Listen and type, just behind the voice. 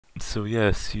So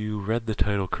yes, you read the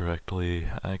title correctly.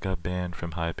 I got banned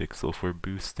from Hypixel for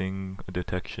boosting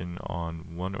detection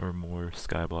on one or more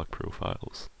Skyblock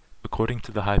profiles. According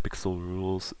to the Hypixel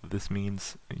rules, this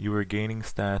means you are gaining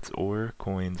stats or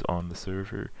coins on the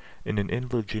server in an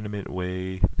illegitimate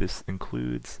way. This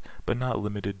includes, but not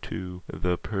limited to,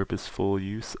 the purposeful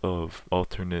use of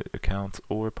alternate accounts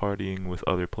or partying with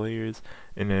other players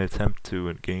in an attempt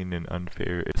to gain an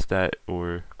unfair stat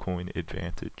or coin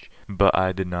advantage. But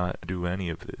I did not do any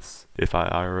of this. If I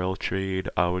IRL trade,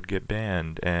 I would get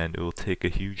banned, and it will take a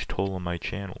huge toll on my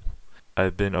channel.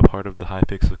 I've been a part of the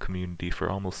Hypixel community for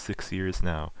almost 6 years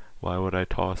now. Why would I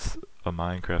toss a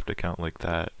Minecraft account like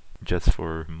that just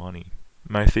for money?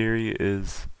 My theory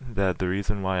is that the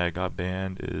reason why I got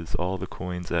banned is all the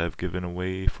coins I've given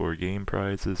away for game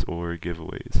prizes or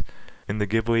giveaways. In the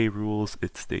giveaway rules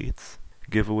it states,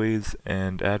 giveaways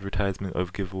and advertisement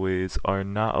of giveaways are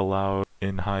not allowed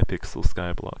in Hypixel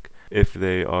Skyblock if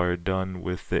they are done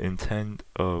with the intent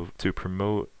of to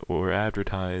promote or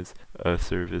advertise a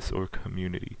service or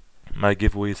community. My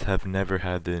giveaways have never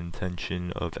had the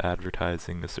intention of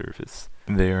advertising a service.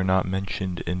 They are not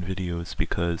mentioned in videos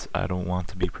because I don't want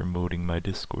to be promoting my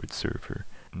Discord server.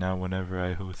 Now whenever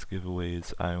I host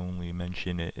giveaways, I only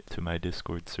mention it to my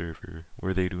Discord server,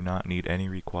 where they do not need any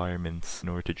requirements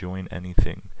nor to join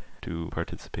anything to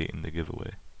participate in the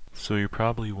giveaway. So you're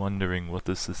probably wondering, what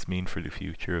does this mean for the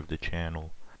future of the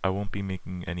channel? I won't be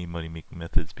making any money making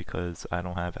methods because I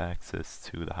don't have access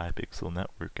to the Hypixel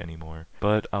Network anymore.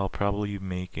 But I'll probably be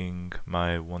making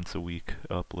my once a week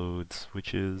uploads,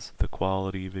 which is the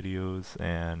quality videos,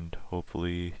 and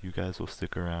hopefully you guys will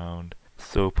stick around.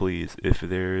 So please, if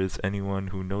there is anyone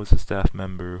who knows a staff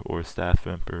member or staff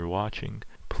member watching,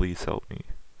 please help me.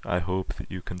 I hope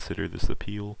that you consider this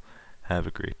appeal. Have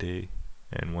a great day,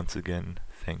 and once again,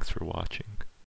 thanks for watching.